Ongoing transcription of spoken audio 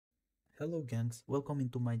Hello gangs, welcome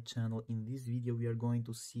into my channel. In this video we are going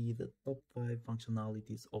to see the top 5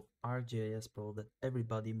 functionalities of ArcGIS Pro that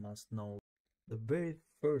everybody must know. The very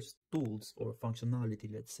first tools or functionality,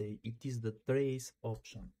 let's say, it is the trace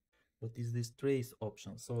option. What is this trace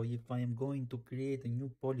option? So if I am going to create a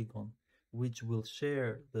new polygon which will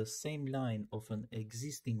share the same line of an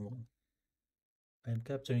existing one, I am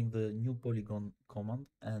capturing the new polygon command,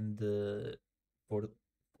 and for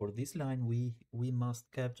this line we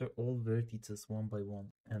must capture all vertices one by one.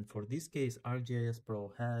 And for this case ArcGIS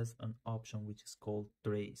Pro has an option which is called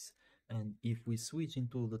trace. And if we switch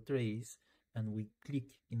into the trace and we click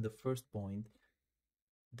in the first point,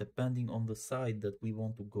 depending on the side that we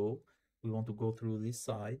want to go through this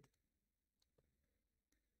side,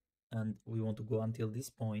 and we want to go until this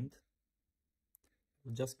point,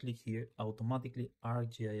 we'll just click here. Automatically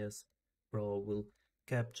ArcGIS Pro will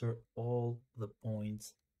capture all the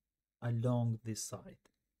points along this side.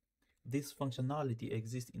 This functionality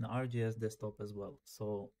exists in ArcGIS Desktop as well,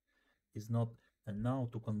 so it's not. And now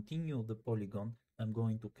to continue the polygon, I'm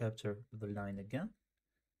going to capture the line again,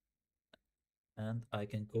 and I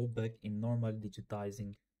can go back in normal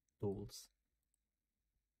digitizing tools.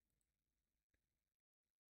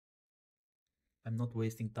 I'm not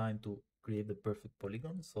wasting time to create the perfect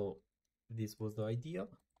polygon, so this was the idea.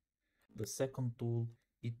 The second tool,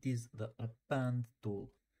 it is the Append tool.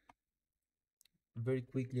 Very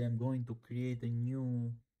quickly I'm going to create a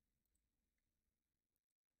new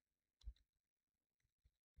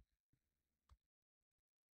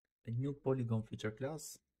polygon feature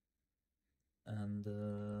class, and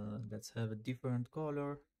let's have a different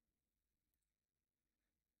color,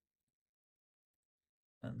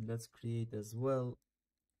 and let's create as well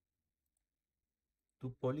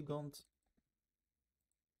 2 polygons.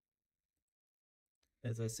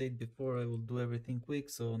 As I said before, I will do everything quick,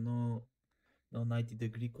 so no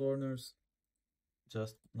 90-degree corners,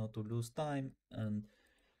 just not to lose time.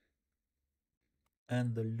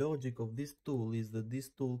 And the logic of this tool is that this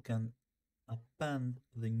tool can append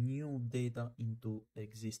the new data into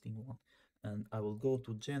existing one. And I will go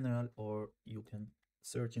to general, or you can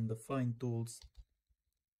search in the find tools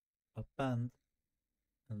append,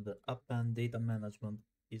 and the append data management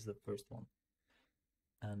is the first one.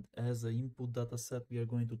 And as an input dataset we are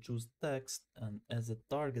going to choose text, and as a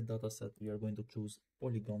target dataset we are going to choose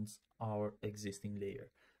polygons, our existing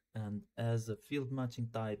layer. And as a field matching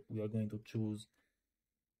type we are going to choose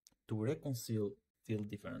to reconcile field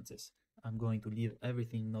differences. I'm going to leave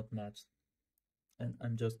everything not matched, and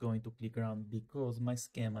I'm just going to click around because my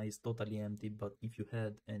schema is totally empty. But if you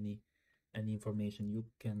had any information, you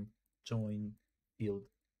can join field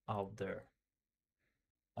out there.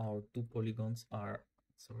 Our 2 polygons are,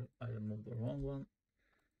 sorry, I removed the wrong one.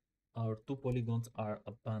 Our 2 polygons are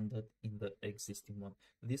appended in the existing one.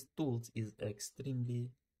 This tool is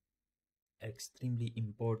extremely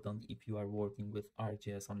important if you are working with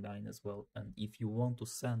ArcGIS Online as well, and if you want to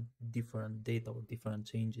send different data or different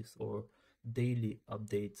changes or daily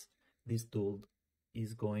updates, this tool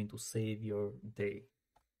is going to save your day.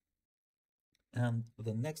 And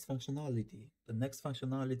the next functionality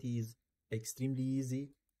is extremely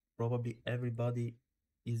easy. Probably everybody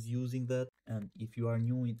is using that, and if you are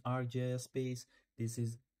new in ArcGIS space, this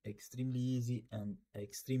is extremely easy and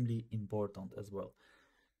extremely important as well.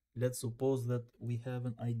 Let's suppose that we have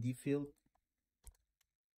an ID field.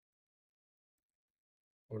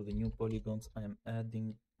 For the new polygons I am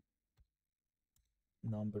adding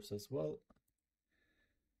numbers as well,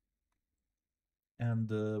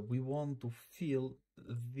 and we want to fill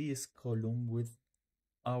this column with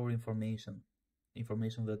our information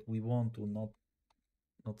that we want to, not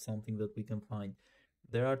something that we can find.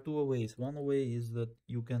 There are 2 ways. One way is that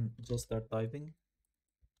you can just start typing.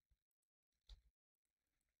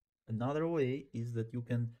 Another way is that you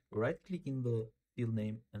can right click in the field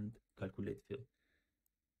name and calculate field.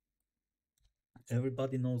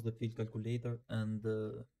 Everybody knows the field calculator and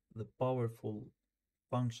the powerful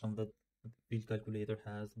function that the field calculator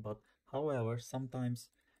has, but however sometimes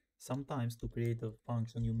to create a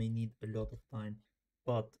function you may need a lot of time,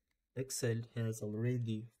 but Excel has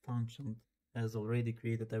already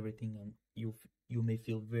created everything, and you may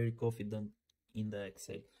feel very confident in the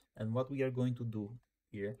Excel. And what we are going to do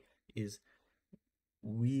here is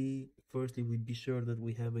we be sure that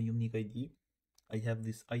we have a unique ID. I have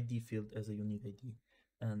this ID field as a unique ID,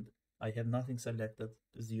 and I have nothing selected,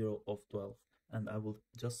 0 of 12, and I will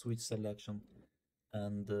just switch selection,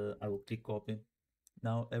 and I will click copy.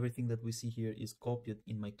 Now everything that we see here is copied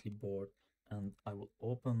in my clipboard, and I will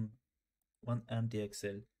open one empty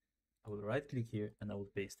Excel. I will right click here and I will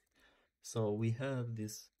paste it. So we have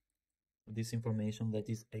this this information that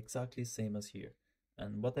is exactly same as here.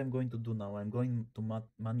 And what I'm going to do now, I'm going to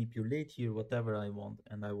manipulate here whatever I want,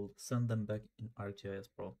 and I will send them back in ArcGIS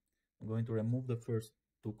Pro. I'm going to remove the first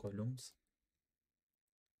two columns.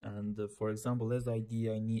 And for example, as ID,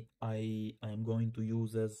 I am going to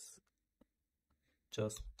use as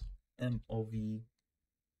just MOV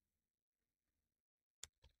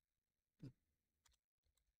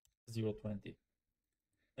 020,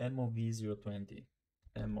 MOV 020,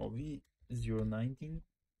 MOV 019,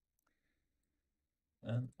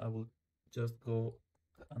 and I will just go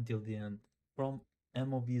until the end from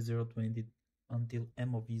MOV 020 until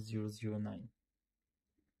MOV 009.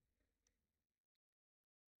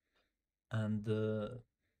 And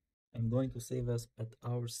I'm going to save us at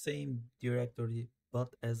our same directory,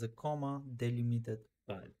 but as a comma delimited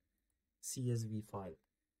file, CSV file.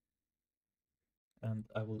 And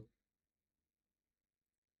I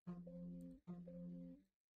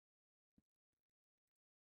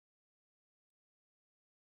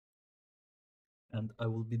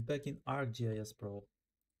will be back in ArcGIS Pro,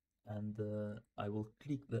 and I will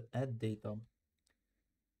click the add data.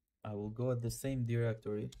 I will go at the same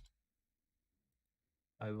directory.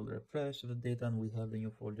 I will refresh the data, and we have the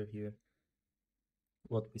new folder here,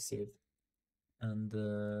 what we saved. And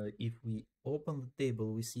if we open the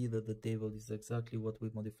table, we see that the table is exactly what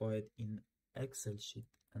we modified in Excel sheet.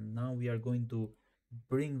 And now we are going to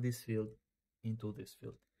bring this field into this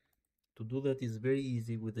field. To do that is very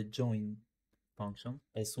easy with the join function.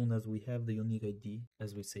 As soon as we have the unique ID,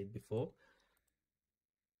 as we said before,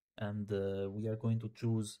 and we are going to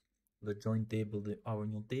choose the join table, our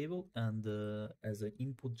new table, and as an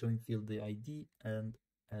input join field, the ID, and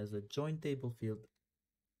as a join table field,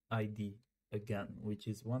 ID again, which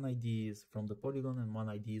is one ID is from the polygon and one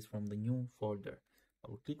ID is from the new folder. I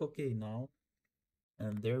will click OK now,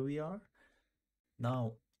 and there we are.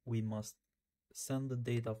 Now we must send the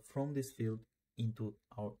data from this field into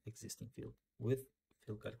our existing field with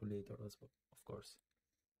field calculator as well, of course.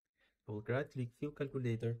 I will right click field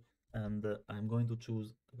calculator, and I'm going to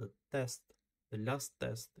choose the test, the last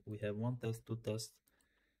test. We have one test, two tests,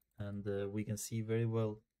 and we can see very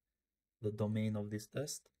well the domain of this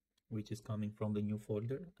test, which is coming from the new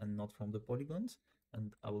folder and not from the polygons.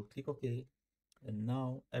 And I will click OK, and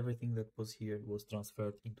now everything that was here was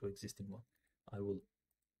transferred into existing one. I will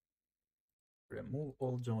remove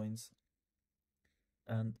all joins,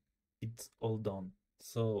 and it's all done.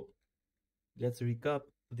 So let's recap.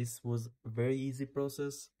 This was a very easy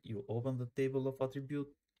process. You open the table of attribute,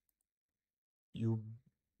 you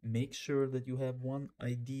make sure that you have one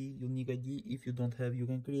ID, unique ID. If you don't have, you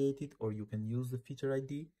can create it, or you can use the feature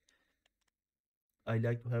ID. I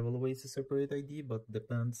like to have always a separate ID, but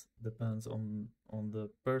depends on the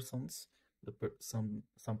persons.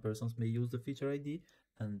 Some persons may use the feature ID,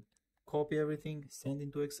 and copy everything, send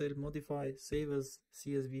into Excel, modify, save as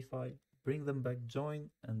CSV file, bring them back, join,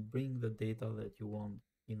 and bring the data that you want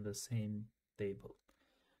in the same table.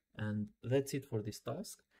 And that's it for this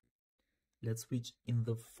task. Let's switch in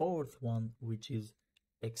the fourth one, which is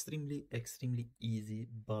extremely easy,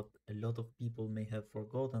 but a lot of people may have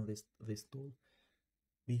forgotten this tool.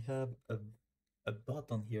 We have a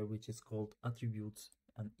button here which is called attributes,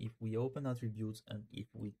 and if we open attributes and if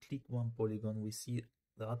we click one polygon, we see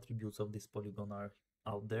the attributes of this polygon are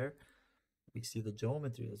out there. We see the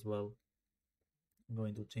geometry as well. I'm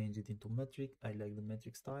going to change it into metric. I like the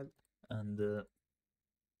metric style, and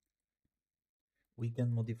we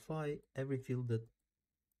can modify every field that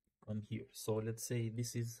come here. So let's say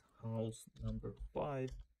this is house number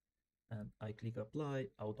 5, and I click apply.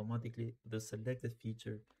 Automatically the selected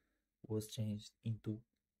feature was changed into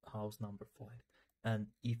house number 5. And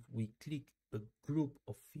if we click a group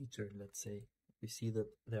of feature, let's say, we see that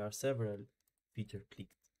there are several feature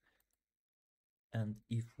clicked. And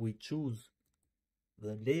if we choose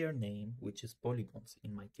the layer name, which is polygons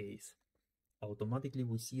in my case, automatically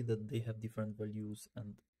we see that they have different values.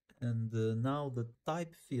 And now the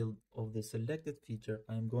type field of the selected feature,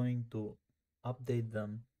 I'm going to update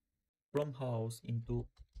them from house into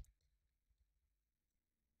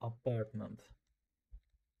apartment.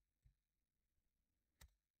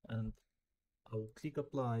 And I will click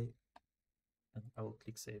apply, and I will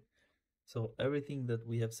click save. So everything that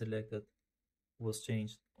we have selected was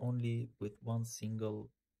changed only with one single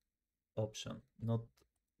option, not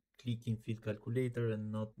clicking field calculator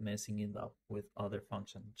and not messing it up with other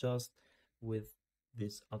functions, just with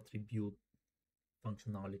this attribute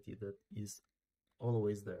functionality that is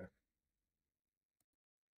always there.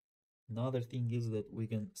 Another thing is that we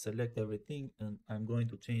can select everything, and I'm going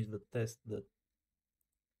to change the test that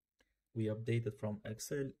we updated from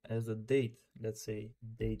Excel as a date. Let's say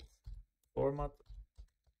date format,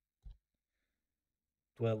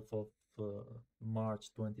 12th of March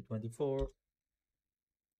 2024,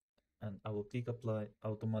 and I will click apply.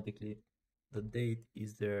 Automatically the date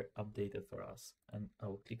is there updated for us, and I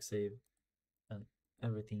will click save, and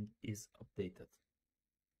everything is updated.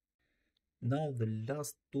 Now the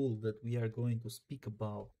last tool that we are going to speak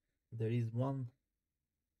about, there is one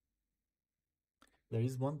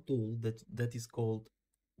tool that is called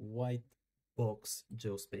Whitebox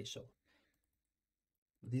Geospatial.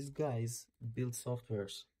 These guys build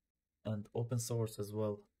softwares and open source as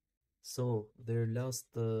well. So their last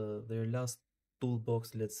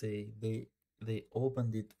toolbox, let's say, they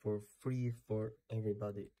opened it for free for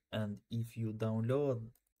everybody. And if you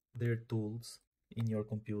download their tools in your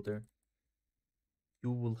computer,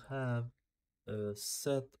 you will have a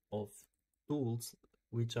set of tools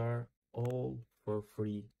which are all for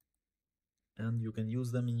free, and you can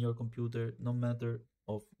use them in your computer no matter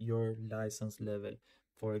of your license level.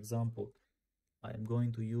 For example, I am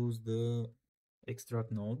going to use the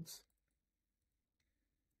extract nodes,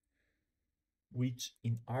 which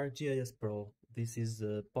in ArcGIS Pro, this is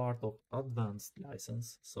a part of advanced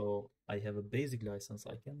license. So I have a basic license,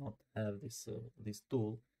 I cannot have this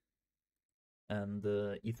tool. And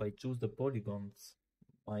if I choose the polygons,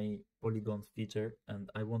 my polygons feature, and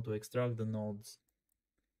I want to extract the nodes,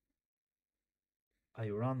 I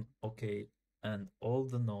run OK, and all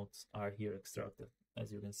the nodes are here extracted.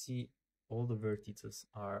 As you can see, all the vertices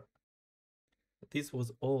are. This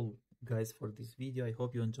was all, guys, for this video. I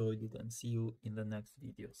hope you enjoyed it, and see you in the next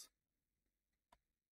videos.